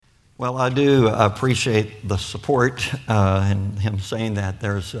Well, I do appreciate the support and him saying that.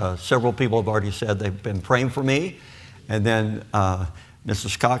 There's several people have already said they've been praying for me. And then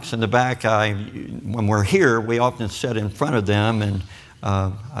Mrs. Cox in the back, when we're here, we often sit in front of them. And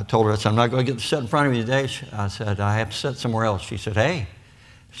I told her, I said, I'm not going to get to sit in front of you today. I said, I have to sit somewhere else. She said, hey.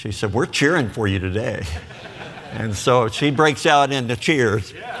 She said, we're cheering for you today. And so she breaks out into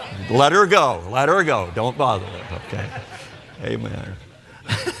cheers. Yeah. Let her go. Let her go. Don't bother her. Okay. Amen.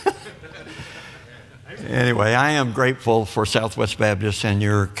 Anyway, I am grateful for Southwest Baptist and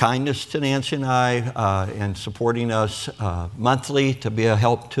your kindness to Nancy and I in supporting us monthly to be a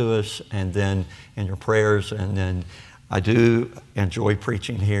help to us, and then in your prayers. And then I do enjoy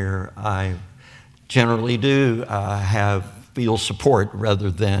preaching here. I generally do feel support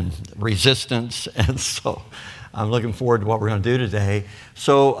rather than resistance, and so I'm looking forward to what we're going to do today.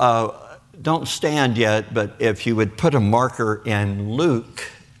 So don't stand yet, but if you would put a marker in Luke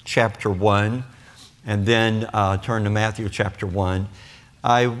chapter 1, and then turn to Matthew chapter 1.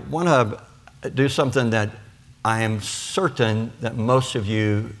 I want to do something that I am certain that most of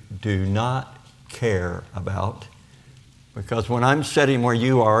you do not care about, because when I'm sitting where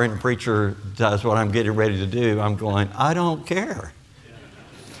you are and a preacher does what I'm getting ready to do, I'm going, I don't care.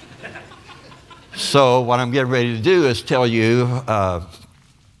 So what I'm getting ready to do is tell you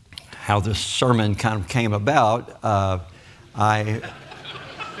how this sermon kind of came about.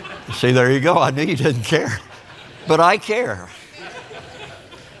 See, there you go. I knew you didn't care, but I care.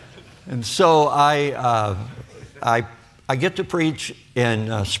 And so I get to preach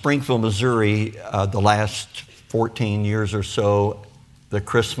in Springfield, Missouri, the last 14 years or so, the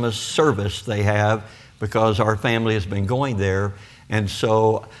Christmas service they have, because our family has been going there. And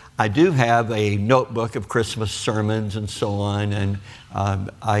so I do have a notebook of Christmas sermons and so on, and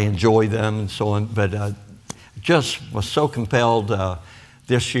I enjoy them and so on, but just was so compelled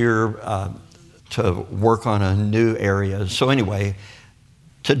this year to work on a new area. So anyway,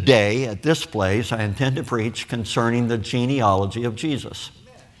 today at this place, I intend to preach concerning the genealogy of Jesus.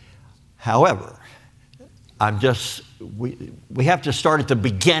 However, we have to start at the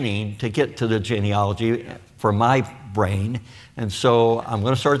beginning to get to the genealogy for my brain. And so I'm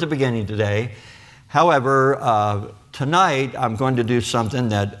going to start at the beginning today. However, tonight I'm going to do something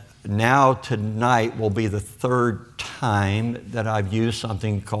that tonight will be the third time that I've used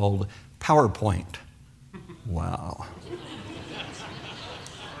something called PowerPoint. Wow.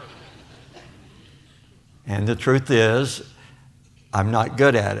 And the truth is, I'm not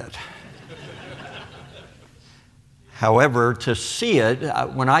good at it. However, to see it,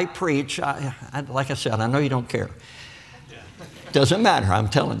 when I preach, like I said, I know you don't care. Doesn't matter, I'm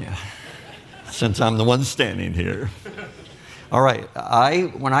telling you, since I'm the one standing here. All right,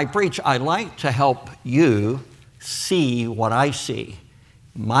 when I preach, I like to help you see what I see.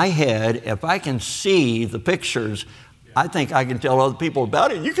 My head, if I can see the pictures, I think I can tell other people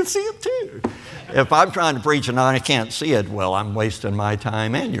about it, and you can see it too. If I'm trying to preach and I can't see it, well, I'm wasting my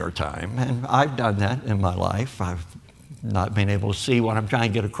time and your time. And I've done that in my life. I've not been able to see what I'm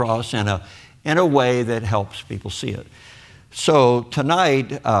trying to get across in a way that helps people see it. So tonight,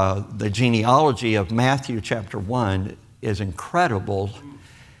 the genealogy of Matthew chapter 1 is incredible,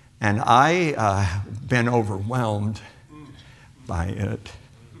 and I've been overwhelmed by it.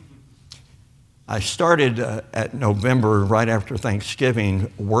 I started at November, right after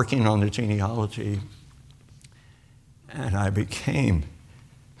Thanksgiving, working on the genealogy, and I became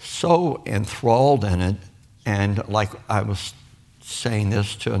so enthralled in it. And like I was saying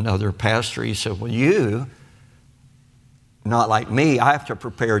this to another pastor, he said, well, you, not like me, I have to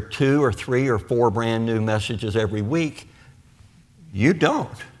prepare 2 or 3 or 4 brand new messages every week. You don't.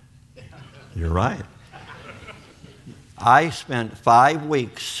 You're right. I spent 5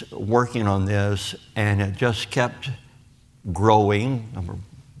 weeks working on this, and it just kept growing, number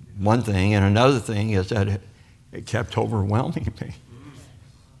one thing. And another thing is that it kept overwhelming me.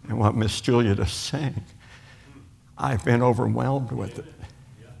 And what Miss Julia is saying, I've been overwhelmed with it.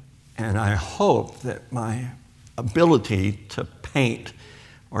 And I hope that my ability to paint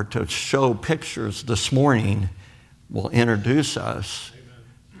or to show pictures this morning will introduce us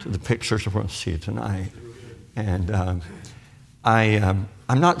to the pictures we're going to see tonight. And I'm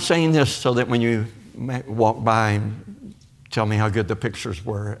not saying this so that when you walk by and tell me how good the pictures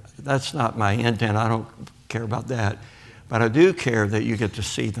were. That's not my intent. I don't care about that. But I do care that you get to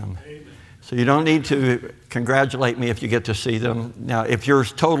see them. So you don't need to congratulate me if you get to see them. Now, if you're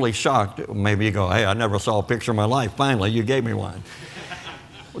totally shocked, maybe you go, hey, I never saw a picture in my life. Finally, you gave me one.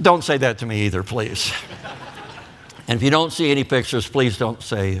 Don't say that to me either, please. And if you don't see any pictures, please don't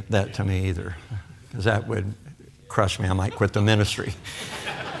say that to me either, because that would crush me. I might quit the ministry.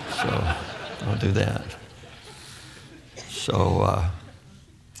 So I'll do that. So,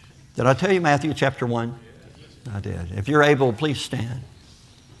 did I tell you Matthew chapter 1? I did. If you're able, please stand.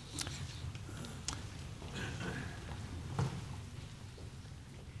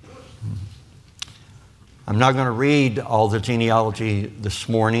 I'm not going to read all the genealogy this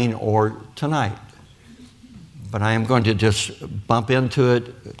morning or tonight, but I am going to just bump into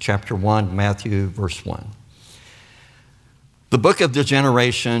it, chapter 1, Matthew, verse 1. The book of the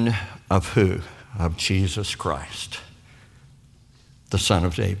generation of who? Of Jesus Christ, the son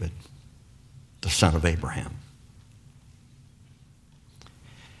of David, the son of Abraham.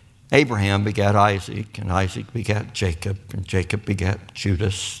 Abraham begat Isaac, and Isaac begat Jacob, and Jacob begat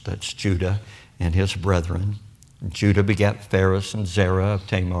Judas, that's Judah, and his brethren. And Judah begat Phares and Zerah of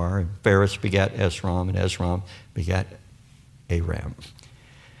Tamar, and Phares begat Esrom, and Esrom begat Aram.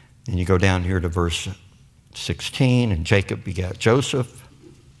 And you go down here to verse 16, and Jacob begat Joseph,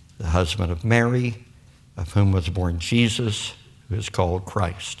 the husband of Mary, of whom was born Jesus, who is called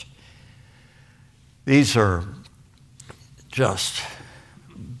Christ. These are just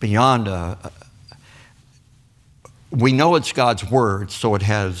beyond we know it's God's word, so it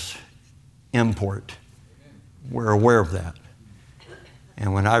has import. We're aware of that.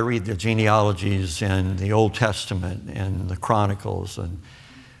 And when I read the genealogies in the Old Testament and the Chronicles and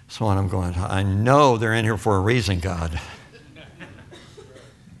so on, I'm going, I know they're in here for a reason, God.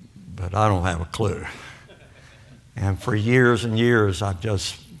 But I don't have a clue. And for years and years, I've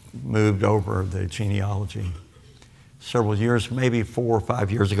just moved over the genealogy. Several years, maybe 4 or 5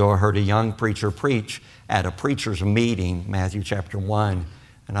 years ago, I heard a young preacher preach at a preacher's meeting, Matthew chapter 1,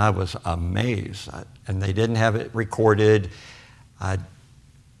 and I was amazed. And they didn't have it recorded. I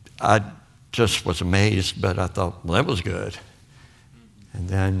just was amazed, but I thought, well, that was good. And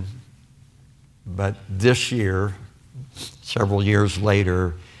then, but this year, several years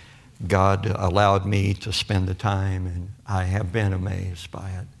later, God allowed me to spend the time, and I have been amazed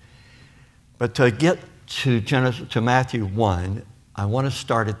by it. But to get to Matthew 1, I want to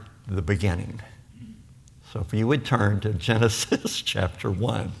start at the beginning. So if you would turn to Genesis chapter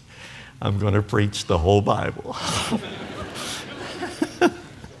 1, I'm going to preach the whole Bible.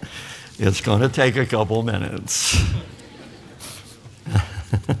 It's going to take a couple minutes.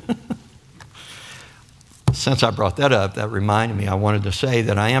 Since I brought that up, that reminded me, I wanted to say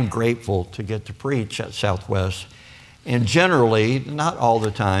that I am grateful to get to preach at Southwest. And generally, not all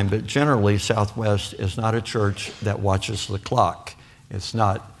the time, but generally Southwest is not a church that watches the clock. It's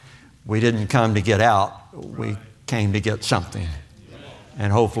not, we didn't come to get out, we came to get something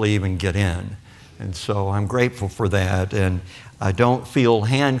and hopefully even get in. And so I'm grateful for that. And I don't feel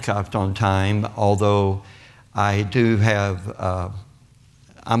handcuffed on time, although I do have,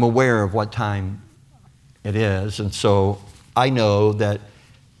 I'm aware of what time it is. And so I know that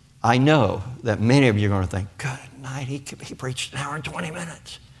many of you are going to think, good night, he preached an hour and 20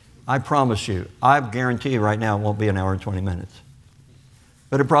 minutes. I promise you, I guarantee you right now it won't be an hour and 20 minutes.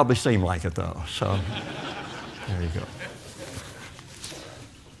 But it probably seemed like it though, so there you go.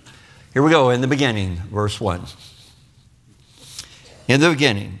 Here we go, in the beginning, verse 1. In the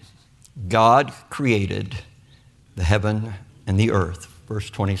beginning, God created the heaven and the earth, verse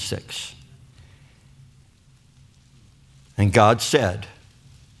 26. And God said,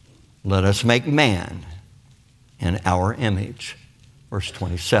 let us make man in our image, verse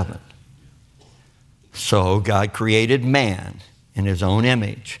 27. So God created man in his own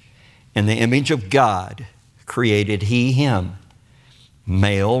image. In the image of God created he him.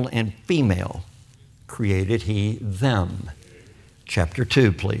 Male and female created he them. Chapter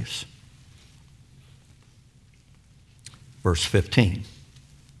 2, please. Verse 15.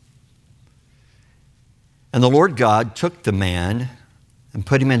 And the Lord God took the man and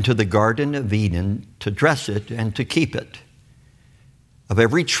put him into the Garden of Eden to dress it and to keep it. Of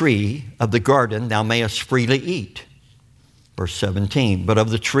every tree of the garden thou mayest freely eat. Verse 17. But of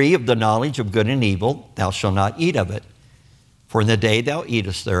the tree of the knowledge of good and evil thou shalt not eat of it. For in the day thou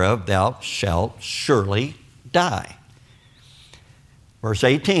eatest thereof thou shalt surely die. Verse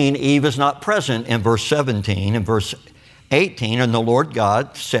 18, Eve is not present in verse 17. In verse 18, and the Lord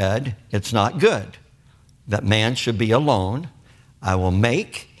God said, it's not good that man should be alone. I will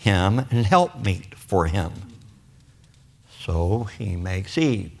make him an helpmeet for him. So he makes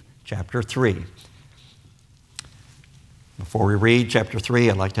Eve. Chapter 3. Before we read chapter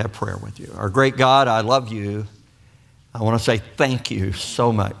 3, I'd like to have prayer with you. Our great God, I love you. I want to say thank you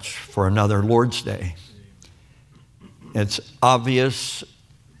so much for another Lord's Day. It's obvious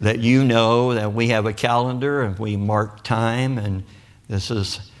that you know that we have a calendar and we mark time, and this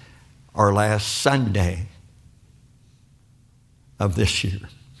is our last Sunday of this year.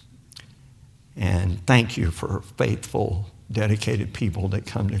 And thank you for faithful, dedicated people that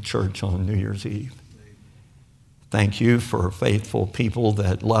come to church on New Year's Eve. Thank you for faithful people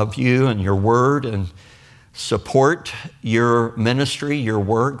that love you and your word and support your ministry, your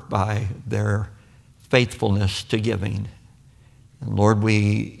work by their faithfulness to giving. And Lord,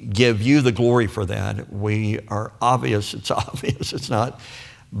 we give you the glory for that. It's obvious. It's not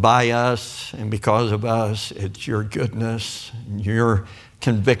by us and because of us. It's your goodness, and your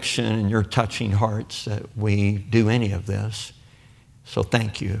conviction, and your touching hearts that we do any of this. So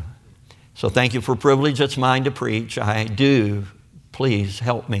thank you. So thank you for privilege that's mine to preach. I do. Please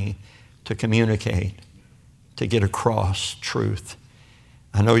help me to communicate, to get across truth.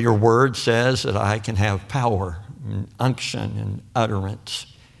 I know your word says that I can have power and unction and utterance.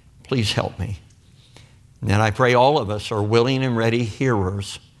 Please help me. And then I pray all of us are willing and ready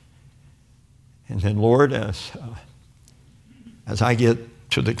hearers. And then, Lord, as I get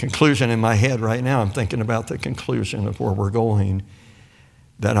to the conclusion in my head right now, I'm thinking about the conclusion of where we're going,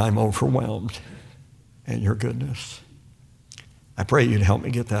 that I'm overwhelmed in your goodness. I pray you'd help me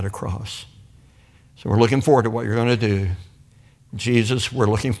get that across. So we're looking forward to what you're going to do. Jesus, we're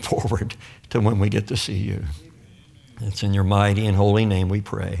looking forward to when we get to see you. It's in your mighty and holy name we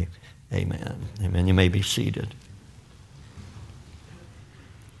pray. Amen. Amen. You may be seated.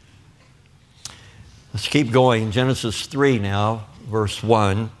 Let's keep going. Genesis 3 now, verse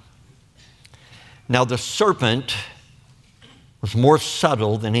 1. Now the serpent was more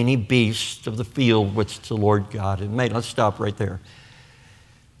subtle than any beast of the field which the Lord God had made. Let's stop right there.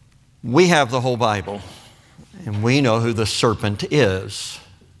 We have the whole Bible, and we know who the serpent is.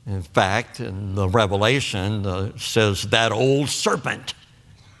 In fact, in the Revelation, it says that old serpent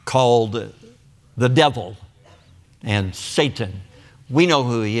called the devil and Satan. We know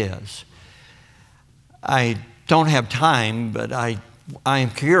who he is. I don't have time, but I am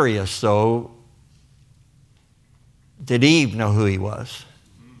curious, though. Did Eve know who he was?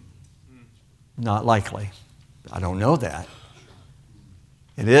 Not likely. I don't know that.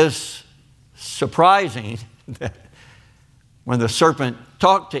 It is surprising that when the serpent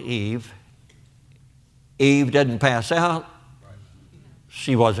talked to Eve, Eve didn't pass out.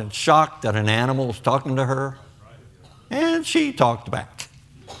 She wasn't shocked that an animal was talking to her. And she talked back.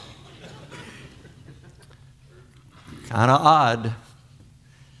 Kind of odd,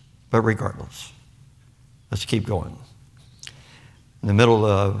 but regardless. Let's keep going. In the middle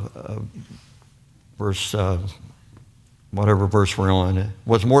of verse, whatever verse we're on, it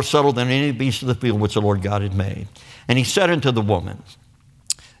was more subtle than any beast of the field which the Lord God had made. And he said unto the woman,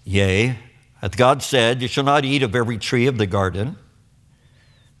 Yea, hath God said, You shall not eat of every tree of the garden?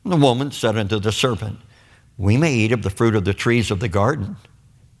 And the woman said unto the serpent, We may eat of the fruit of the trees of the garden,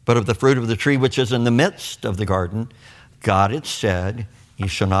 but of the fruit of the tree which is in the midst of the garden, God had said, You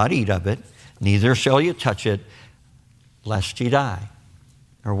shall not eat of it, neither shall you touch it, lest ye die.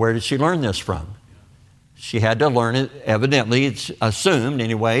 Or where did she learn this from? She had to learn it, evidently, it's assumed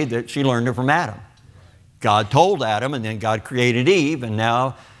anyway, that she learned it from Adam. God told Adam, and then God created Eve, and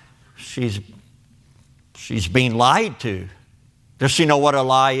now she's being lied to. Does she know what a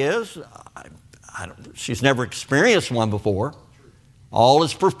lie is? She's never experienced one before. All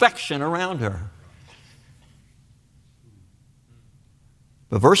is perfection around her.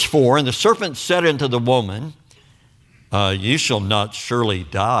 But verse 4, And the serpent said unto the woman, You shall not surely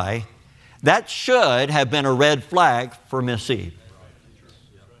die. That should have been a red flag for Miss Eve.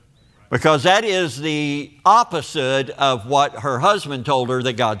 Because that is the opposite of what her husband told her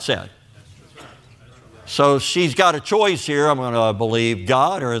that God said. So she's got a choice here. I'm going to believe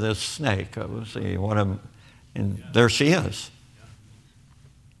God or this snake. Let's see and there she is.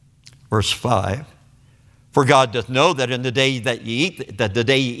 Verse 5. For God doth know that in the day that ye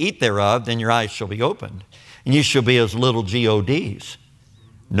eat thereof, then your eyes shall be opened, and ye shall be as little gods,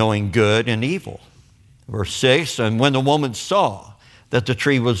 knowing good and evil. Verse 6. And when the woman saw that the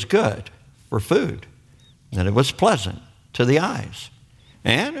tree was good for food, and it was pleasant to the eyes,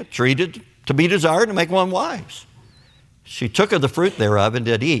 and a tree to be desired to make one wise, she took of the fruit thereof and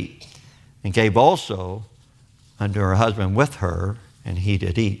did eat, and gave also unto her husband with her, and he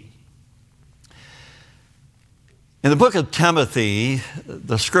did eat. In the book of Timothy,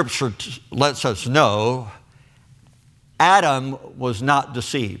 the scripture lets us know Adam was not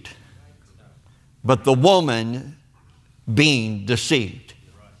deceived, but the woman being deceived.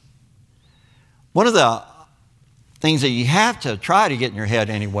 One of the things that you have to try to get in your head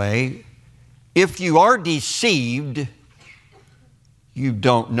anyway, if you are deceived, you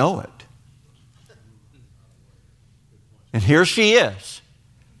don't know it. And here she is,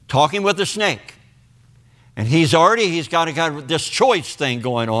 talking with the snake. And he's got this choice thing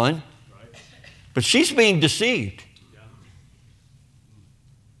going on. But she's being deceived.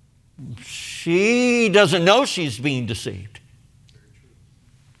 She doesn't know she's being deceived.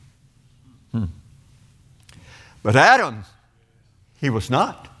 But Adam, he was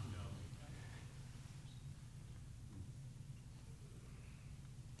not.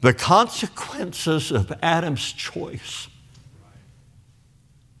 The consequences of Adam's choice.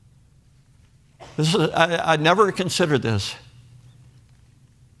 I never considered this.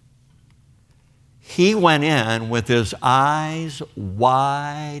 He went in with his eyes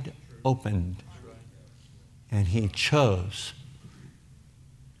wide open, and he chose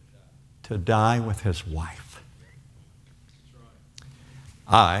to die with his wife.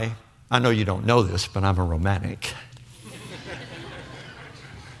 I know you don't know this, but I'm a romantic.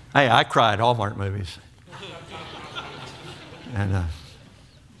 Hey, I cried Hallmark movies. And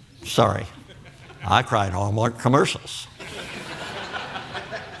sorry, I cried Hallmark commercials.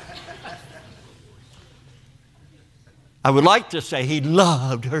 I would like to say he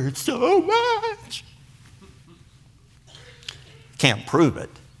loved her so much. Can't prove it.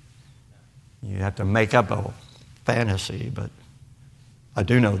 You have to make up a fantasy, but I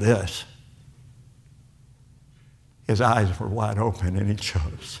do know this. His eyes were wide open and he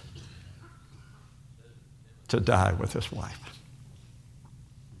chose to die with his wife.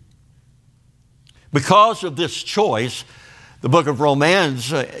 Because of this choice, the book of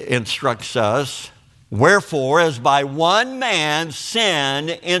Romans instructs us, wherefore, as by one man sin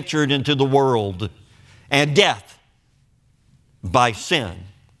entered into the world, and death by sin.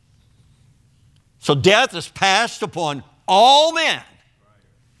 So death is passed upon all men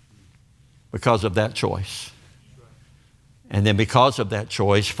because of that choice. And then because of that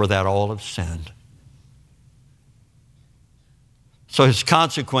choice, for that all have sinned. So his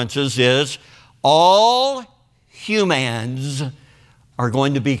consequences is all humans are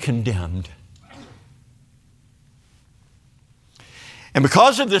going to be condemned. And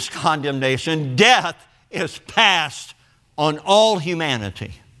because of this condemnation, death is passed on all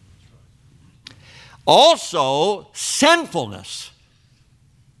humanity. Also, sinfulness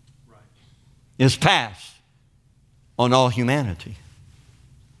is passed on all humanity.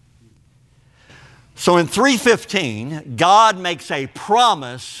 So in 3:15, God makes a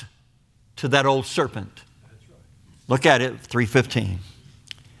promise to that old serpent. Look at it, 3:15.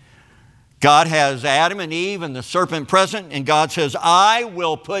 God has Adam and Eve and the serpent present, and God says, I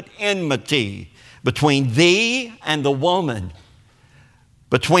will put enmity between thee and the woman,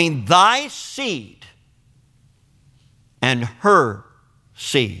 between thy seed and her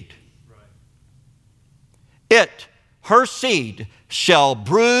seed. Her seed shall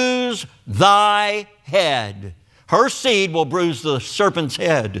bruise thy head. Her seed will bruise the serpent's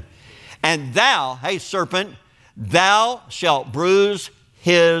head. And thou, hey serpent, thou shalt bruise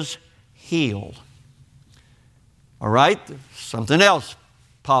his heel. All right? Something else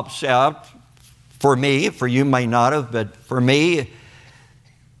pops out for me. For you may not have, but for me,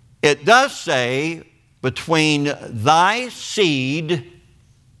 it does say between thy seed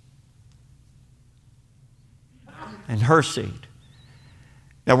and her seed.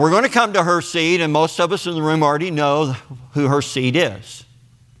 Now we're going to come to her seed, and most of us in the room already know who her seed is.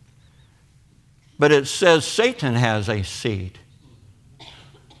 But it says Satan has a seed.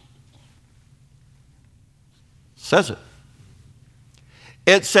 Says it.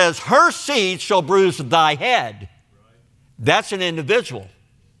 It says her seed shall bruise thy head. That's an individual.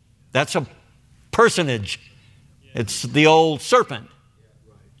 That's a personage. It's the old serpent.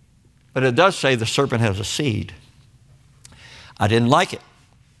 But it does say the serpent has a seed. I didn't like it.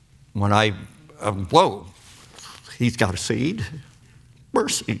 When whoa, he's got a seed.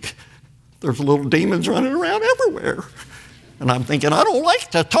 Mercy. There's little demons running around everywhere. And I'm thinking, I don't like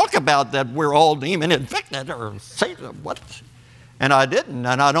to talk about that we're all demon infected or Satan, what? And I didn't,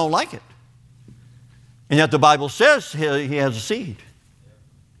 and I don't like it. And yet the Bible says he has a seed.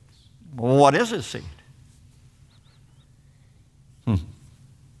 Well, what is his seed?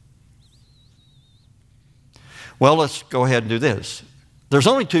 Well, let's go ahead and do this. There's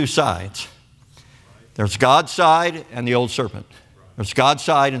only two sides. There's God's side and the old serpent. There's God's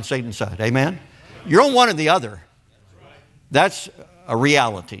side and Satan's side. Amen? You're on one or the other. That's a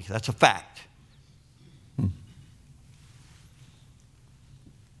reality. That's a fact.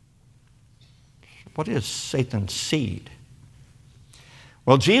 What is Satan's seed?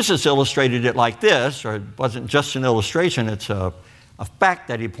 Well, Jesus illustrated it like this, or it wasn't just an illustration, it's a fact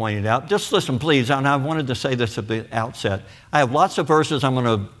that he pointed out. Just listen, please, and I wanted to say this at the outset. I have lots of verses I'm going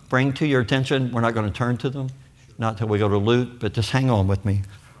to bring to your attention. We're not going to turn to them, not until we go to Luke, but just hang on with me.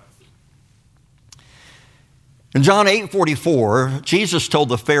 In John 8:44, Jesus told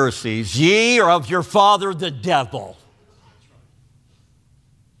the Pharisees, "Ye are of your father the devil."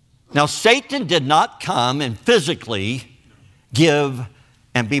 Now, Satan did not come and physically give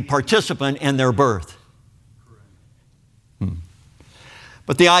and be participant in their birth.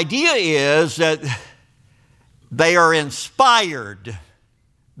 But the idea is that they are inspired,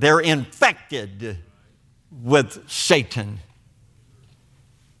 they're infected with Satan.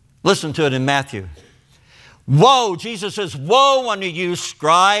 Listen to it in Matthew. Woe, Jesus says, woe unto you,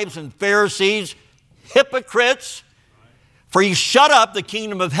 scribes and Pharisees, hypocrites, for ye shut up the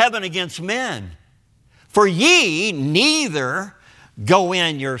kingdom of heaven against men. For ye neither go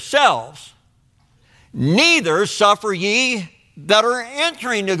in yourselves, neither suffer ye that are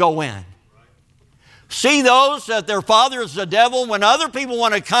entering to go in. See those that their father is the devil. When other people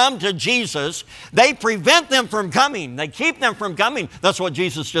want to come to Jesus, they prevent them from coming. They keep them from coming. That's what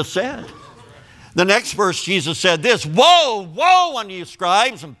Jesus just said. The next verse, Jesus said this, woe, woe unto you,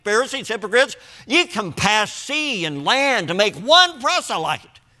 scribes and Pharisees, hypocrites. Ye compass sea and land to make one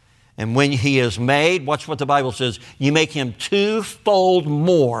proselyte. And when he is made, watch what the Bible says, you make him twofold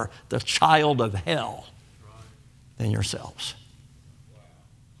more the child of hell than yourselves.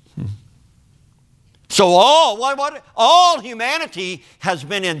 So all humanity has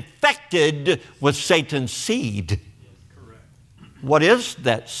been infected with Satan's seed. What is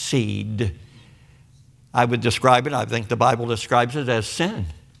that seed? I would describe it, I think the Bible describes it as sin.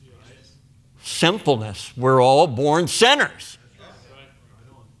 Sinfulness. We're all born sinners.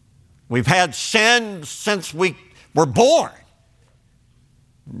 We've had sin since we were born.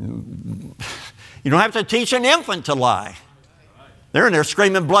 You don't have to teach an infant to lie. They're in there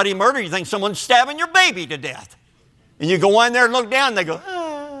screaming bloody murder. You think someone's stabbing your baby to death. And you go in there and look down and they go,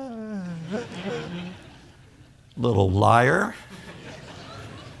 ah. Little liar.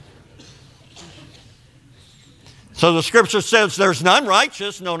 So the scripture says there's none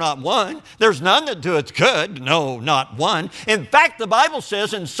righteous, no, not one. There's none that doeth good, no, not one. In fact, the Bible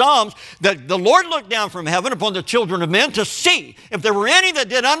says in Psalms that the Lord looked down from heaven upon the children of men to see if there were any that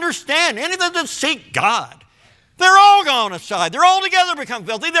did understand, any that did seek God. They're all gone aside. They're all together become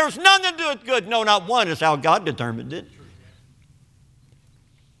filthy. There's none that doeth good, no, not one, is how God determined it.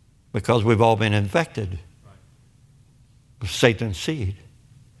 Because we've all been infected with Satan's seed.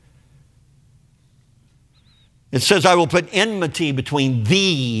 It says, I will put enmity between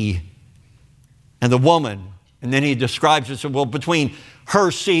thee and the woman. And then he describes it, so, well, between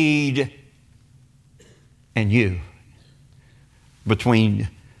her seed and you. Between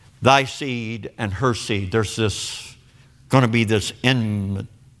thy seed and her seed. There's going to be this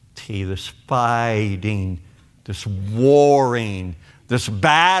enmity, this fighting, this warring, this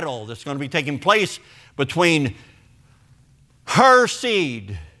battle that's going to be taking place between her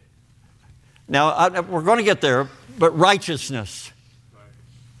seed. Now, we're going to get there, but righteousness,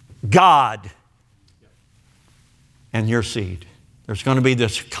 God, and your seed. There's going to be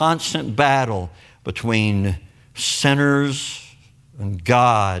this constant battle between sinners and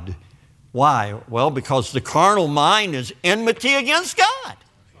God. Why? Well, because the carnal mind is enmity against God.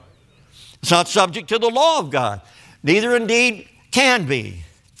 It's not subject to the law of God. Neither indeed can be.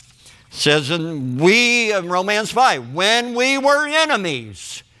 It says in Romans 5, when we were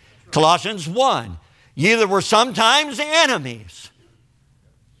enemies. Colossians 1, ye that were sometimes enemies.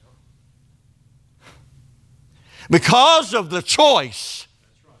 Because of the choice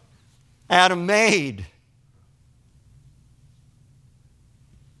Adam made.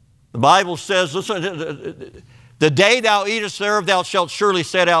 The Bible says, listen, the day thou eatest thereof, thou shalt surely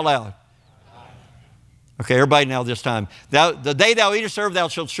say it out loud. Okay, everybody now this time. The day thou eatest thereof, thou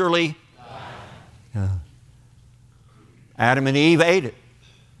shalt surely. Yeah. Adam and Eve ate it.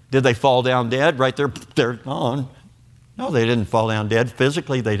 Did they fall down dead? Right there, they're gone. No, they didn't fall down dead.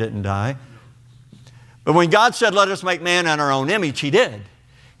 Physically, they didn't die. But when God said, let us make man in our own image, he did.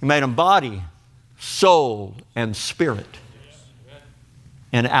 He made him body, soul, and spirit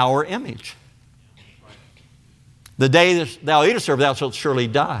in our image. The day thou eatest thereof, thou shalt surely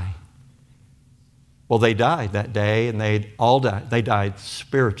die. Well, they died that day, and they all died. They died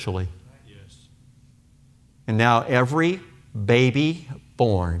spiritually. And now every baby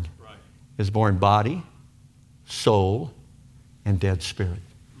born is born body, soul, and dead spirit.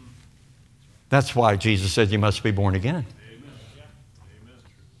 That's why Jesus said you must be born again.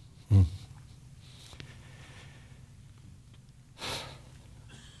 Amen.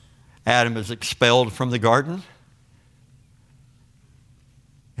 Adam is expelled from the garden.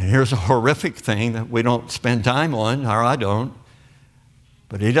 And here's a horrific thing that we don't spend time on, or I don't,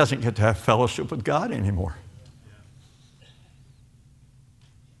 but he doesn't get to have fellowship with God anymore.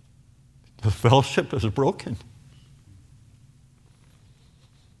 The fellowship is broken.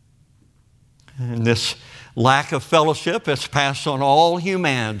 And this lack of fellowship is passed on all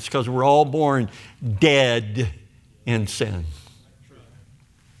humans because we're all born dead in sin.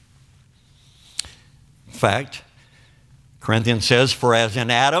 In fact, Corinthians says, for as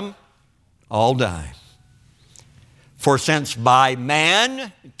in Adam, all die. For since by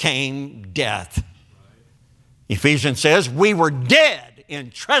man came death. Ephesians says, we were dead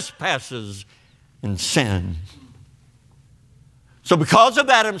in trespasses and sin. So because of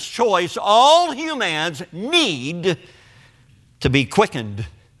Adam's choice, all humans need to be quickened.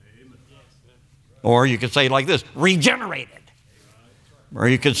 Or you could say it like this, regenerated. Or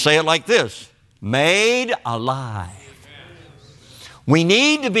you could say it like this, made alive. We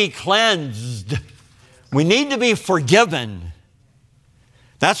need to be cleansed. We need to be forgiven.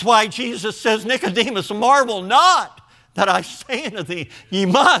 That's why Jesus says, Nicodemus, marvel not that I say unto thee, ye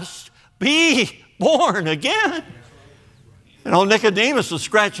must be born again. And old Nicodemus is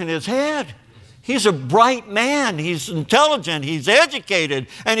scratching his head. He's a bright man. He's intelligent. He's educated.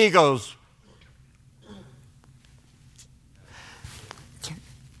 And he goes,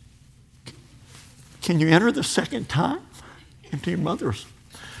 can you enter the second time into your mother's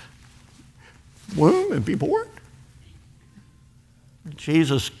womb and be born?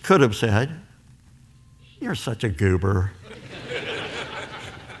 Jesus could have said, you're such a goober.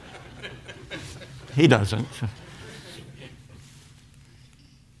 He doesn't.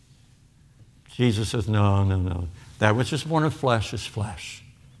 Jesus says, no. That which is born of flesh is flesh.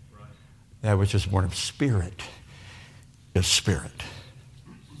 That which is born of spirit is spirit.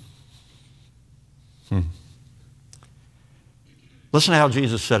 Listen to how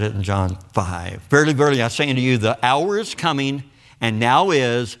Jesus said it in John 5. Verily, verily, I say unto you, the hour is coming, and now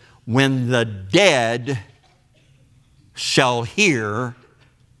is, when the dead shall hear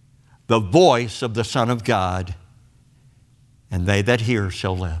the voice of the Son of God, and they that hear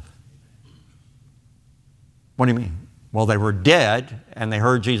shall live. What do you mean? Well, they were dead, and they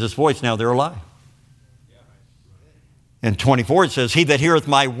heard Jesus' voice. Now they're alive. In 24 it says, he that heareth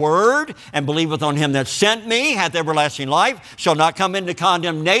my word and believeth on him that sent me hath everlasting life, shall not come into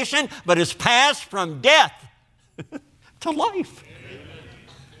condemnation, but is passed from death to life.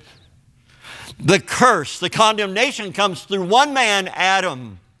 The curse, the condemnation comes through one man,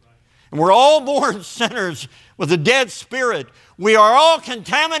 Adam. And we're all born sinners with a dead spirit. We are all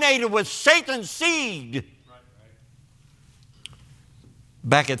contaminated with Satan's seed.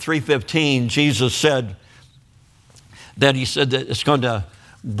 Back at 3:15, Jesus said that it's going to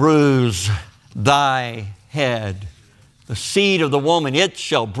bruise thy head. The seed of the woman, it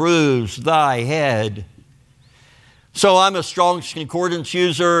shall bruise thy head. So I'm a Strong's Concordance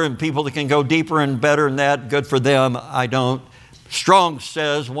user, and people that can go deeper and better than that, good for them. I don't. Strong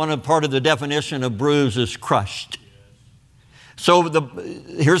says part of the definition of bruise is crushed. So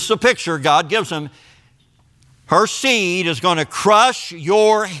here's the picture God gives them. Her seed is going to crush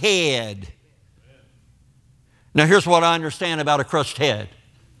your head. Now here's what I understand about a crushed head.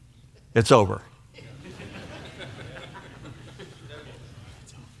 It's over.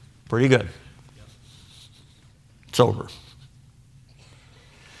 Pretty good. It's over.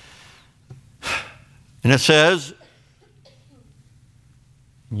 And it says,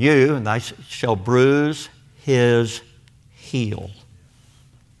 you and I shall bruise his heel.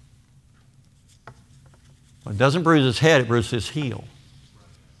 Well, it doesn't bruise his head, it bruises his heel.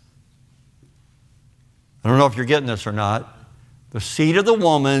 I don't know if you're getting this or not. The seed of the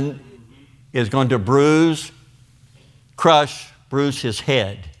woman is going to bruise his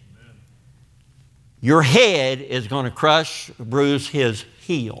head. Your head is going to bruise his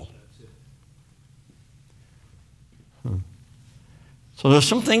heel. So there's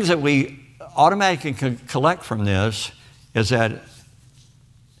some things that we automatically can collect from this, is that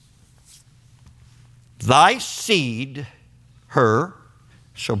thy seed, her,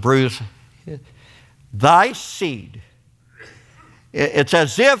 shall bruise thy seed. It's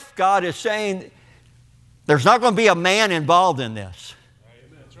as if God is saying there's not going to be a man involved in this.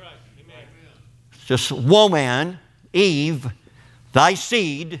 That's right. Amen. It's just woman, Eve, thy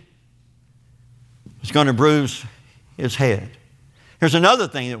seed is going to bruise his head. Here's another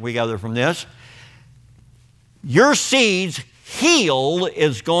thing that we gather from this. Your seed's heel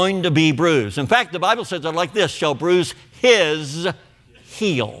is going to be bruised. In fact, the Bible says it like this, shall bruise his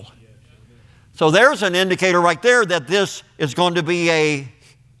heel. So there's an indicator right there that this is going to be a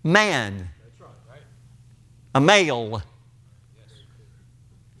man, a male.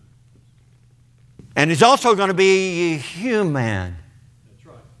 And he's also going to be human.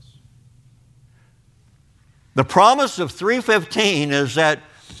 The promise of 3:15 is that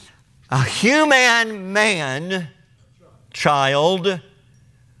a human man, child,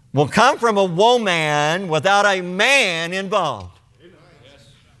 will come from a woman without a man involved.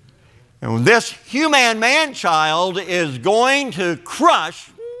 And this human man-child is going to crush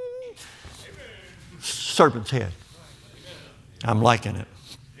serpent's head. I'm liking it.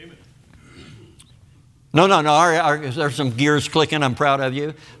 No. There's some gears clicking. I'm proud of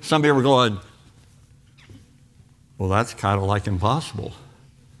you. Some people are going, well, that's kind of like impossible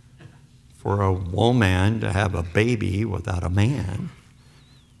for a woman to have a baby without a man.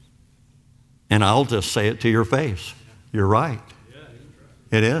 And I'll just say it to your face. You're right.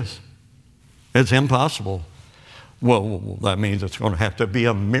 It is. It's impossible. Well, that means it's going to have to be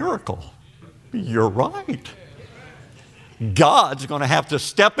a miracle. You're right. God's going to have to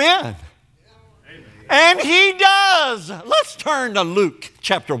step in. And He does. Let's turn to Luke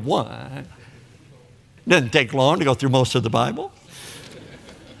chapter 1. Doesn't take long to go through most of the Bible.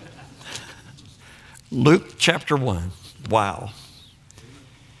 Luke chapter 1. Wow.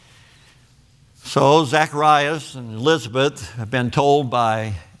 So Zacharias and Elizabeth have been told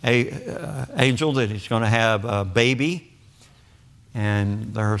by an angel that he's going to have a baby.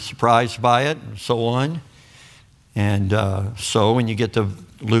 And they're surprised by it and so on. And so when you get to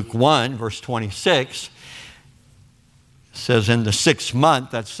Luke 1, verse 26, it says in the 6th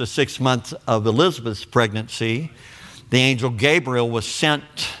month, that's the 6th month of Elizabeth's pregnancy, the angel Gabriel was sent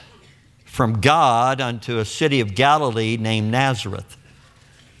from God unto a city of Galilee named Nazareth.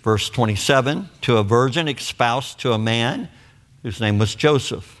 Verse 27, to a virgin espoused to a man whose name was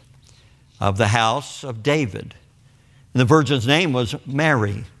Joseph, of the house of David. And the virgin's name was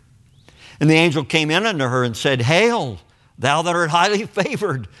Mary. And the angel came in unto her and said, Hail, thou that art highly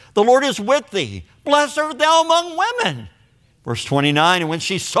favored, the Lord is with thee. Blessed art thou among women. Verse 29, and when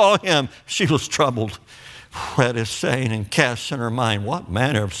she saw him, she was troubled at his saying, and cast in her mind, what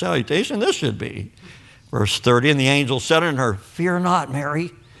manner of salutation this should be. Verse 30, and the angel said unto her, Fear not,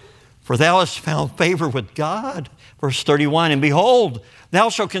 Mary, for thou hast found favor with God. Verse 31, and behold, thou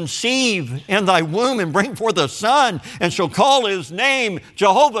shalt conceive in thy womb and bring forth a son, and shall call his name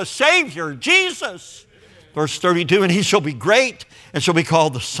Jehovah Savior, Jesus. Verse 32, and he shall be great, and shall be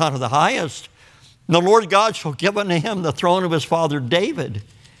called the Son of the Highest. And the Lord God shall give unto him the throne of his father David,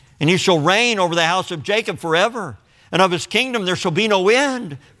 and he shall reign over the house of Jacob forever, and of his kingdom there shall be no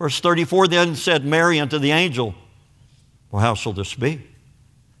end. Verse 34, then said Mary unto the angel, Well, how shall this be,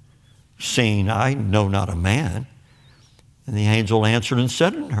 seeing I know not a man? And the angel answered and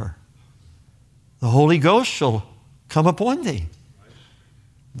said unto her, The Holy Ghost shall come upon thee.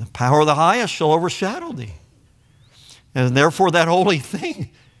 The power of the highest shall overshadow thee. And therefore that holy thing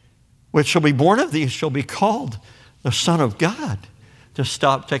which shall be born of thee shall be called the Son of God. Just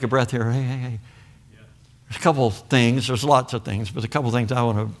stop, take a breath here. Hey. There's a couple of things. There's lots of things, but a couple of things I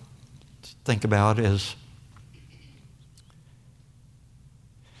want to think about is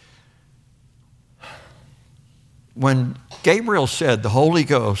when Gabriel said, the Holy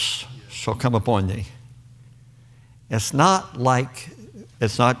Ghost shall come upon thee, it's not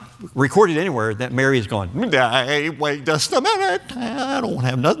recorded anywhere that Mary is going, hey, wait just a minute. I don't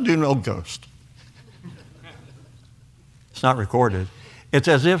have nothing to do with no ghost. It's not recorded. It's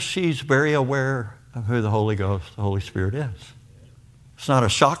as if she's very aware of who the Holy Ghost, the Holy Spirit is. It's not a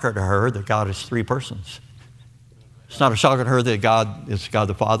shocker to her that God is three persons. It's not a shocker to her that God is God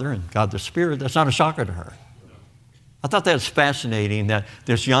the Father and God the Spirit. That's not a shocker to her. I thought that was fascinating that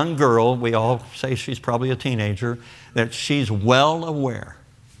this young girl, we all say she's probably a teenager, that she's well aware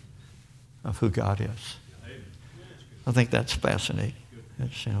of who God is. I think that's fascinating.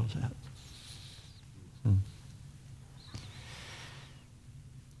 That shows that.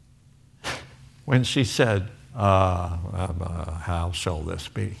 When she said, how shall this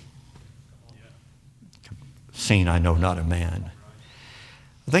be? Seeing I know not a man.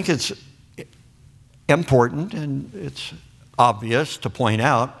 I think it's important and it's obvious to point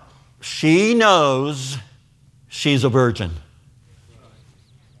out, she knows she's a virgin.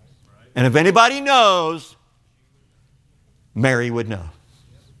 And if anybody knows, Mary would know.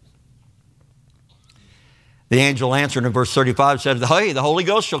 The angel answered in verse 35, said, Hey, the Holy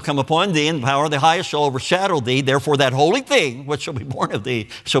Ghost shall come upon thee, and the power of the highest shall overshadow thee. Therefore that holy thing which shall be born of thee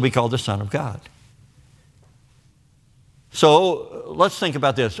shall be called the Son of God. So let's think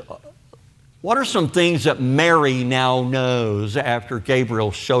about this. What are some things that Mary now knows after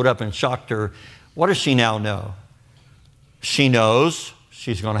Gabriel showed up and shocked her? What does she now know? She knows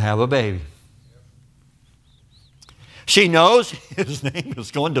she's going to have a baby. She knows his name is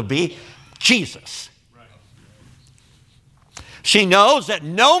going to be Jesus. She knows that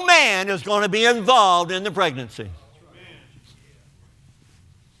no man is going to be involved in the pregnancy.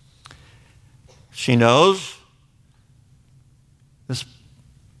 She knows this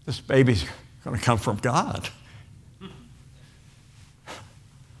This baby's going to come from God.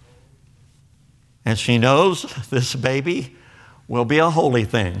 And she knows this baby will be a holy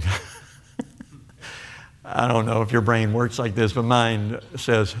thing. I don't know if your brain works like this, but mine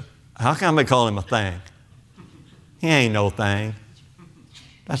says, how come they call him a thing? He ain't no thing.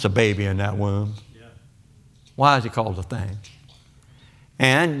 That's a baby in that womb. Why is he called a thing?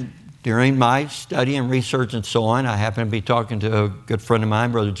 And during my study and research and so on, I happened to be talking to a good friend of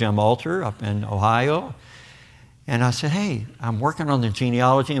mine, Brother Jim Alter, up in Ohio. And I said, hey, I'm working on the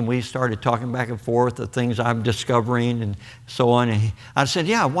genealogy, and we started talking back and forth the things I'm discovering and so on. And I said,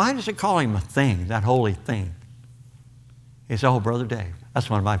 yeah, why does it call him a thing, that holy thing? He said, oh, Brother Dave, that's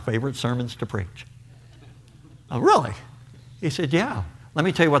one of my favorite sermons to preach. Oh, really? He said, yeah. Let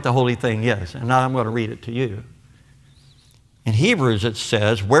me tell you what the holy thing is, and now I'm going to read it to you. In Hebrews it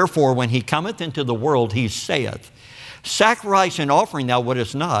says, wherefore when he cometh into the world, he saith, sacrifice and offering thou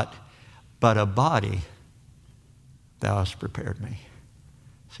wouldest not, but a body thou hast prepared me.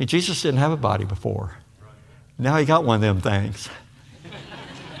 See, Jesus didn't have a body before. Now he got one of them things.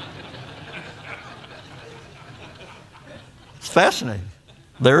 It's fascinating.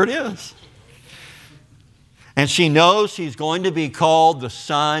 There it is. And she knows he's going to be called the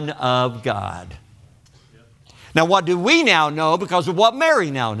Son of God. Now, what do we now know because of what Mary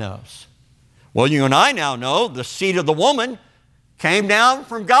now knows? Well, you and I now know the seed of the woman came down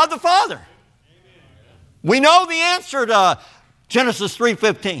from God the Father. We know the answer to Genesis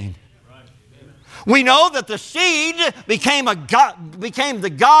 3:15. We know that the seed became the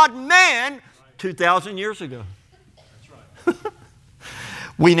God-man 2,000 years ago.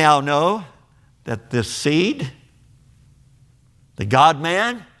 We now know that this seed, the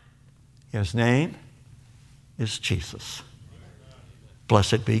God-man, his name is Jesus.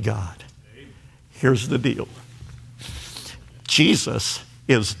 Blessed be God. Here's the deal. Jesus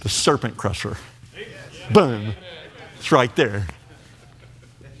is the serpent crusher. Boom. It's right there.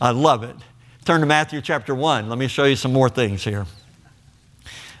 I love it. Turn to Matthew chapter 1. Let me show you some more things here.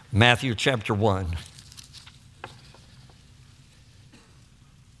 Matthew chapter 1.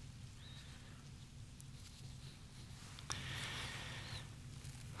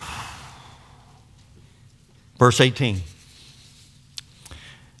 Verse 18.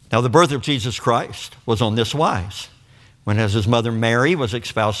 Now the birth of Jesus Christ was on this wise. When as his mother Mary was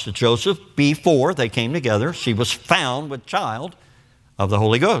espoused to Joseph, before they came together, she was found with child of the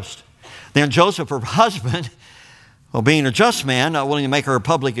Holy Ghost. Then Joseph, her husband, well, being a just man, not willing to make her a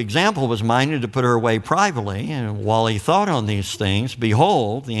public example, was minded to put her away privately. And while he thought on these things,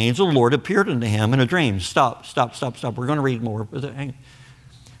 behold, the angel of the Lord appeared unto him in a dream. Stop. We're going to read more.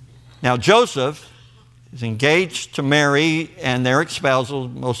 Now Joseph is engaged to Mary, and their espousal,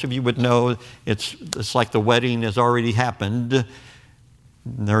 most of you would know, it's like the wedding has already happened.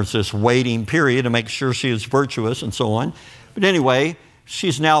 There's this waiting period to make sure she is virtuous and so on. But anyway,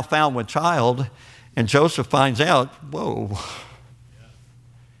 she's now found with child, and Joseph finds out, whoa.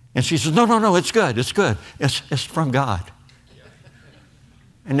 And she says, no, it's good. It's from God.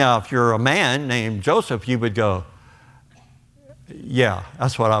 And now if you're a man named Joseph, you would go, yeah,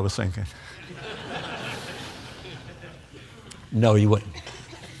 that's what I was thinking. No, you wouldn't.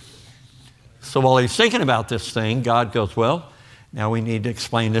 So while he's thinking about this thing, God goes, well, now we need to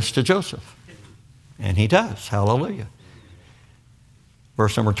explain this to Joseph. And he does. Hallelujah.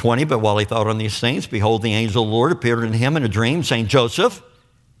 Verse number 20, but while he thought on these things, behold, the angel of the Lord appeared unto him in a dream, saying, Joseph,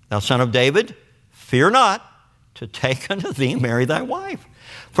 thou son of David, fear not to take unto thee Mary thy wife.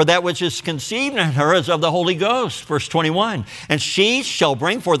 For that which is conceived in her is of the Holy Ghost. Verse 21, and she shall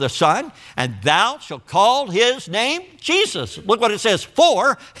bring forth a son, and thou shalt call his name Jesus. Look what it says,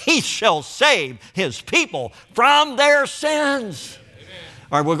 for he shall save his people from their sins. Amen.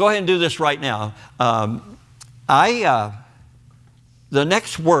 All right, we'll go ahead and do this right now. The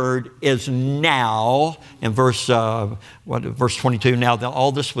next word is now in verse 22. Now that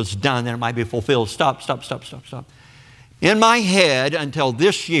all this was done, then it might be fulfilled. Stop. In my head, until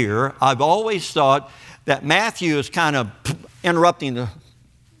this year, I've always thought that Matthew is kind of interrupting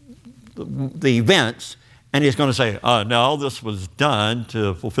the events, and he's going to say, no, this was done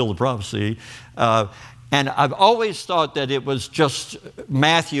to fulfill the prophecy. And I've always thought that it was just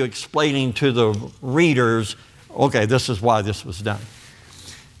Matthew explaining to the readers, okay, this is why this was done.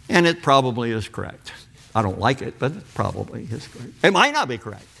 And it probably is correct. I don't like it, but it probably is correct. It might not be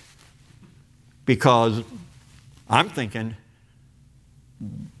correct, because I'm thinking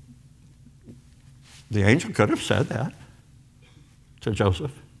the angel could have said that to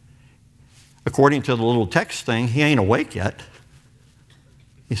Joseph. According to the little text thing, he ain't awake yet.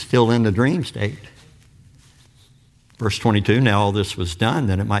 He's still in the dream state. Verse 22, now all this was done,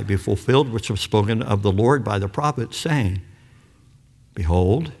 that it might be fulfilled, which was spoken of the Lord by the prophet, saying,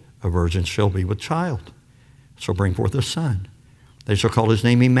 behold, a virgin shall be with child, shall bring forth a son. They shall call his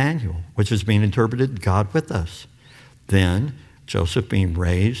name Emmanuel, which is being interpreted, God with us. Then Joseph, being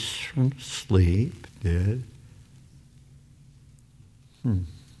raised from sleep, did.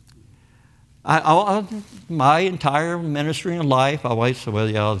 My entire ministry and life, I always say, well,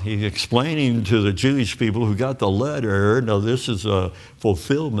 yeah, he's explaining to the Jewish people who got the letter, no, this is a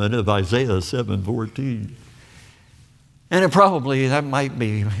fulfillment of Isaiah 7:14. And it probably, that might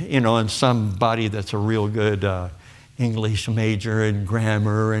be, in somebody that's a real good English major and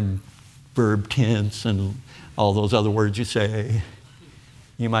grammar and verb tense and all those other words you say.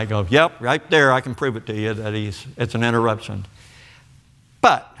 You might go, yep, right there, I can prove it to you that it's an interruption.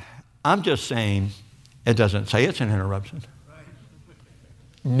 But I'm just saying, it doesn't say it's an interruption.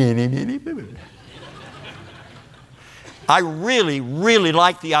 I really, really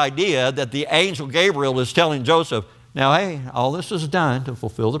like the idea that the angel Gabriel is telling Joseph, now, hey, all this is done to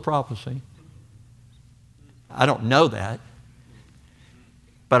fulfill the prophecy. I don't know that.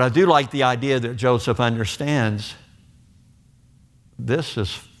 But I do like the idea that Joseph understands this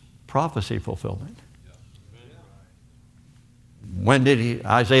is prophecy fulfillment. When did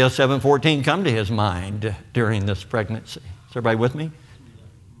Isaiah 7:14 come to his mind during this pregnancy? Is everybody with me?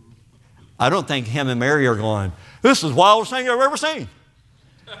 I don't think him and Mary are going, this is the wildest thing I've ever seen.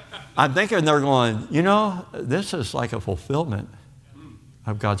 I'm thinking they're going, this is like a fulfillment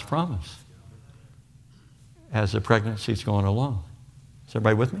of God's promise as the pregnancy's going along. Is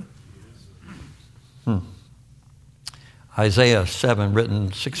everybody with me? Isaiah 7,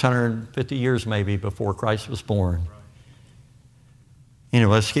 written 650 years maybe before Christ was born.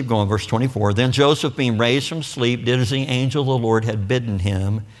 Anyway, let's keep going. Verse 24. Then Joseph, being raised from sleep, did as the angel of the Lord had bidden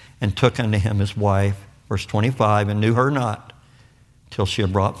him, and took unto him his wife. Verse 25. And knew her not till she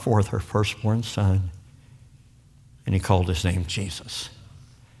had brought forth her firstborn son. And he called his name Jesus.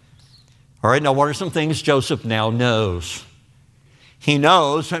 All right, now what are some things Joseph now knows? He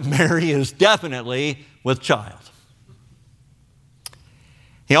knows that Mary is definitely with child.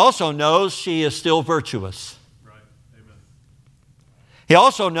 He also knows she is still virtuous. He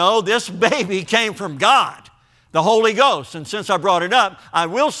also knows this baby came from God, the Holy Ghost. And since I brought it up, I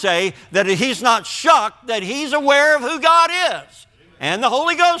will say that he's not shocked that he's aware of who God is and the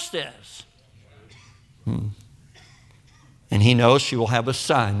Holy Ghost is. And he knows she will have a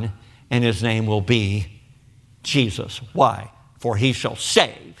son, and his name will be Jesus. Why? For he shall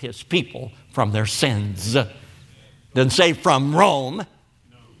save his people from their sins. Doesn't say from Rome. It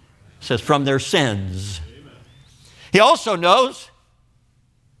says from their sins. He also knows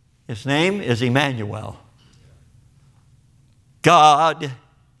his name is Emmanuel. God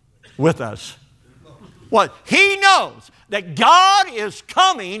with us. What? He knows that God is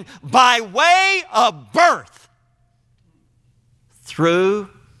coming by way of birth through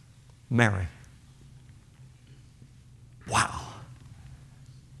Mary. Wow.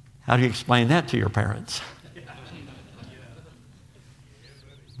 How do you explain that to your parents?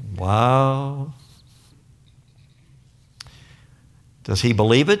 Wow. Does he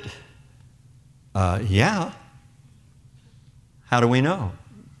believe it? Yeah. How do we know?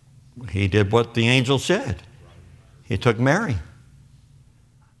 He did what the angel said. He took Mary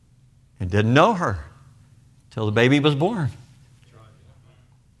and didn't know her till the baby was born.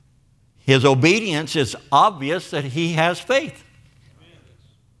 His obedience is obvious that he has faith.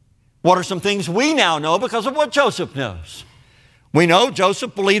 What are some things we now know because of what Joseph knows? We know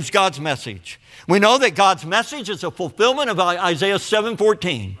Joseph believes God's message. We know that God's message is a fulfillment of Isaiah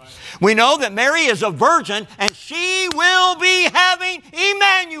 7:14. We know that Mary is a virgin and she will be having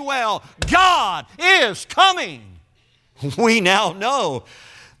Emmanuel. God is coming. We now know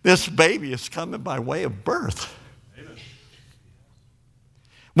this baby is coming by way of birth.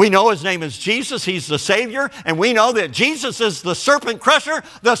 We know his name is Jesus. He's the Savior. And we know that Jesus is the serpent crusher.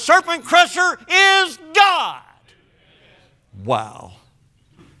 The serpent crusher is God. Wow.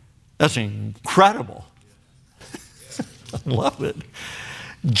 That's incredible. I love it.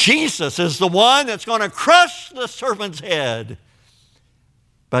 Jesus is the one that's going to crush the serpent's head,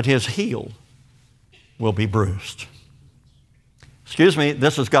 but his heel will be bruised. Excuse me,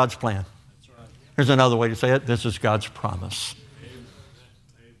 this is God's plan. Here's another way to say it. This is God's promise.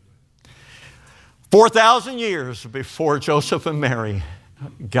 4,000 years before Joseph and Mary,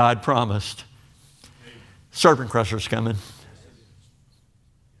 God promised, serpent crusher's coming.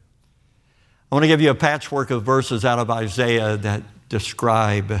 I want to give you a patchwork of verses out of Isaiah that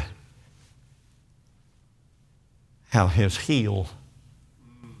describe how his heel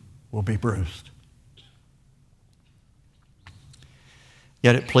will be bruised.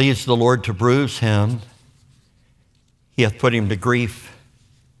 Yet it pleased the Lord to bruise him. He hath put him to grief.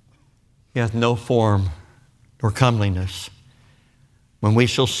 He hath no form nor comeliness. When we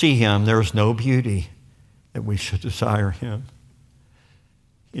shall see him, there is no beauty that we should desire him.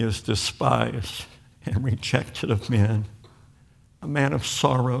 He is despised and rejected of men, a man of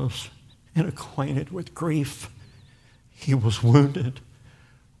sorrows and acquainted with grief. He was wounded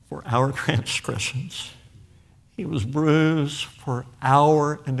for our transgressions. He was bruised for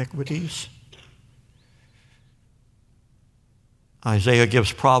our iniquities. Isaiah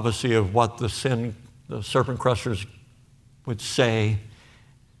gives prophecy of what the serpent crushers would say.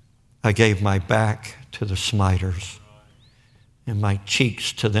 I gave my back to the smiters, and my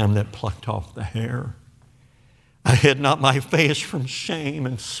cheeks to them that plucked off the hair. I hid not my face from shame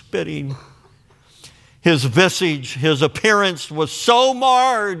and spitting. His visage, his appearance was so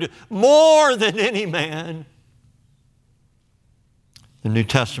marred, more than any man. The New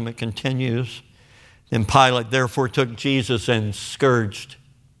Testament continues. Then Pilate therefore took Jesus and scourged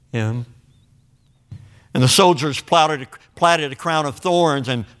him. And the soldiers platted a crown of thorns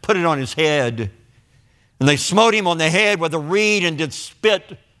and put it on his head. And they smote him on the head with a reed and did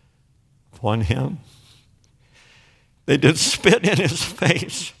spit upon him. They did spit in his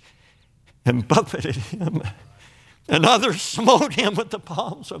face and buffeted him. And others smote him with the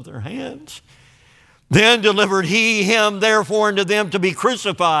palms of their hands. Then delivered he him therefore unto them to be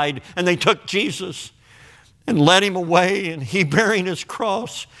crucified. And they took Jesus and led him away. And he, bearing his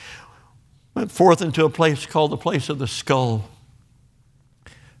cross, went forth into a place called the place of the skull,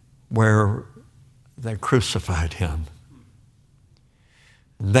 where they crucified him.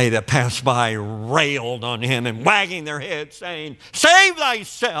 And they that passed by railed on him and wagging their heads, saying, Save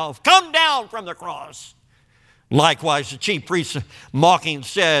thyself, come down from the cross. Likewise the chief priests mocking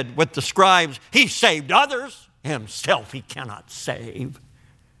said with the scribes, He saved others, himself he cannot save.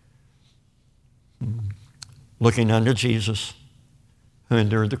 Looking unto Jesus, who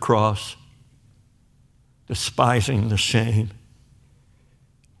endured the cross, despising the shame,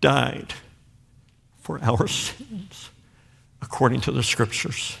 died for our sins, according to the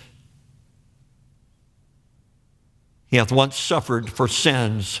Scriptures. He hath once suffered for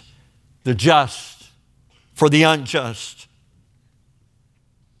sins, the just for the unjust,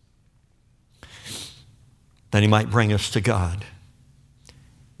 that he might bring us to God,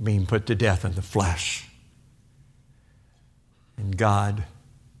 being put to death in the flesh. And God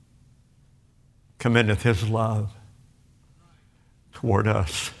commendeth his love toward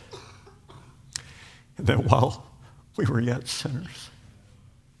us, and that while we were yet sinners,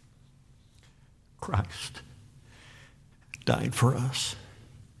 Christ died for us.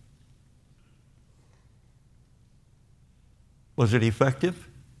 Was it effective?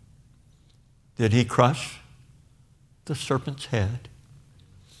 Did he crush the serpent's head?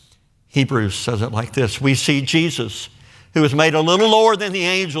 Hebrews says it like this: we see Jesus, who was made a little lower than the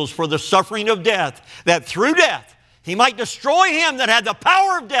angels for the suffering of death, that through death he might destroy him that had the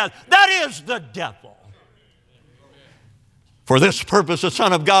power of death, that is the devil. For this purpose the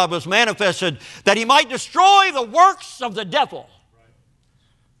Son of God was manifested, that he might destroy the works of the devil.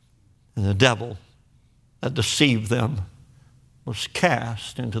 And the devil that deceived them was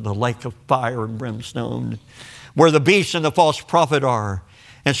cast into the lake of fire and brimstone, where the beast and the false prophet are,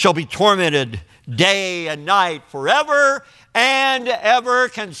 and shall be tormented day and night forever and ever.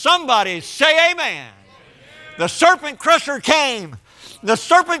 Can somebody say amen? Amen. The serpent crusher came. The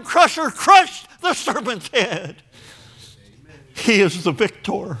serpent crusher crushed the serpent's head. Amen. He is the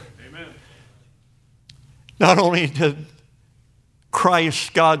victor. Amen. Not only did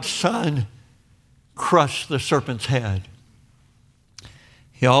Christ, God's Son, crush the serpent's head,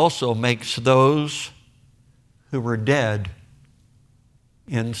 he also makes those who were dead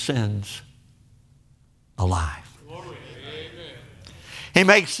in sins alive. Glory. He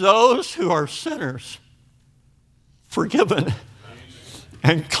makes those who are sinners forgiven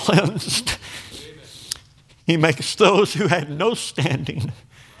and cleansed. He makes those who had no standing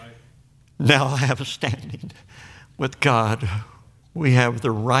now have a standing with God. We have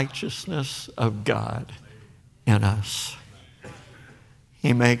the righteousness of God in us.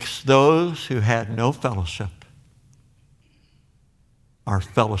 He makes those who had no fellowship, our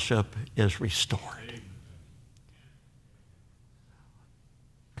fellowship is restored.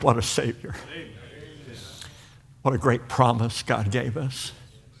 What a Savior. What a great promise God gave us.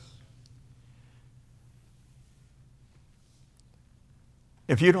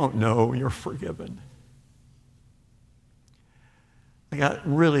 If you don't know you're forgiven, I got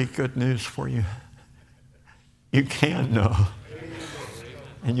really good news for you. You can know,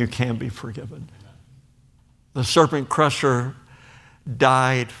 and you can be forgiven. The serpent crusher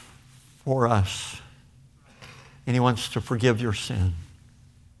died for us. And he wants to forgive your sin.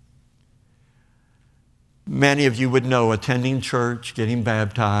 Many of you would know attending church, getting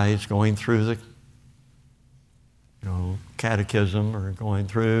baptized, going through the catechism or going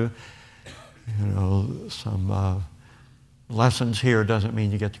through some lessons here doesn't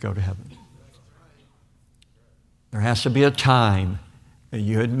mean you get to go to heaven. There has to be a time that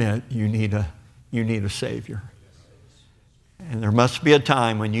you admit you need a Savior. And there must be a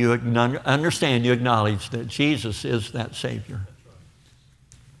time when you understand, you acknowledge that Jesus is that Savior.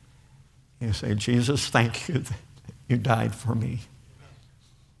 You say, Jesus, thank you that you died for me.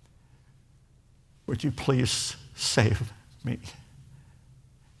 Would you please save me?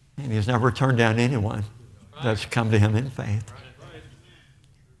 And he's never turned down anyone that's come to him in faith.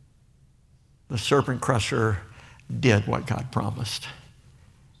 The serpent crusher did what God promised.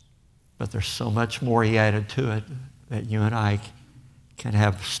 But there's so much more he added to it that you and I can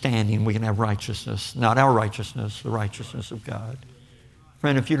have standing. We can have righteousness. Not our righteousness, the righteousness of God.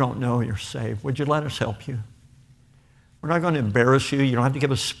 Friend, if you don't know you're saved, would you let us help you? We're not going to embarrass you. You don't have to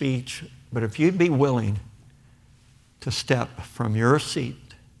give a speech. But if you'd be willing to step from your seat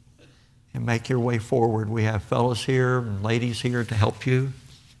and make your way forward, we have fellows here and ladies here to help you.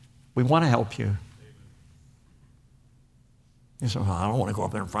 We want to help you. You say, well, I don't want to go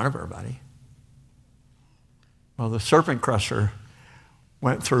up there in front of everybody. Well, the serpent crusher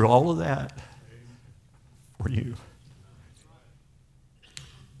went through all of that for you.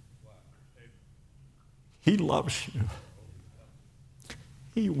 He loves you.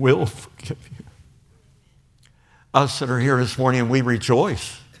 He will forgive you. Us that are here this morning, we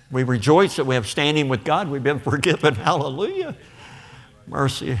rejoice. We rejoice that we have standing with God. We've been forgiven. Hallelujah.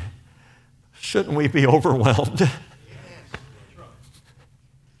 Mercy. Shouldn't we be overwhelmed?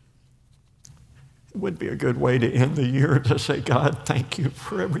 It would be a good way to end the year to say, God, thank you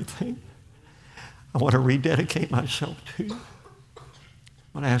for everything. I want to rededicate myself to you.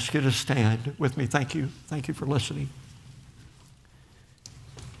 I want to ask you to stand with me. Thank you. Thank you for listening.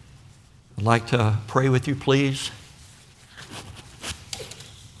 I'd like to pray with you, please.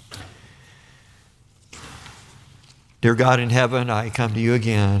 Dear God in heaven, I come to you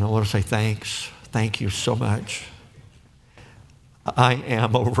again. I want to say thanks. Thank you so much. I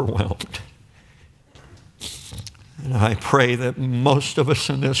am overwhelmed. And I pray that most of us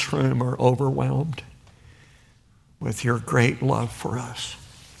in this room are overwhelmed with your great love for us.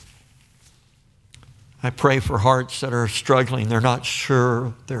 I pray for hearts that are struggling. They're not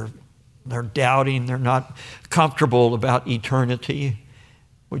sure. They're doubting. They're not comfortable about eternity.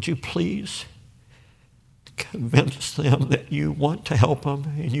 Would you please convince them that you want to help them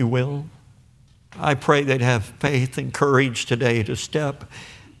and you will? I pray they'd have faith and courage today to step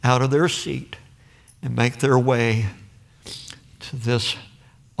out of their seat and make their way to this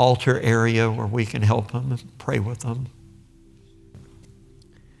altar area where we can help them and pray with them.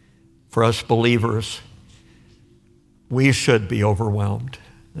 For us believers, we should be overwhelmed,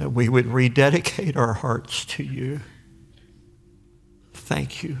 that we would rededicate our hearts to you.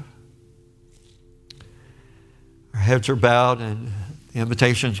 Thank you. Our heads are bowed and the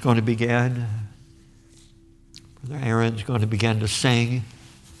invitation is going to begin. Brother Aaron's going to begin to sing.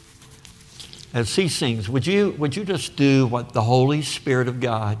 As he sings, would you just do what the Holy Spirit of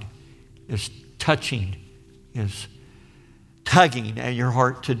God is touching, is tugging at your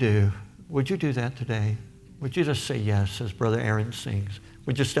heart to do? Would you do that today? Would you just say yes as Brother Aaron sings?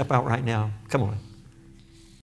 Would you step out right now? Come on.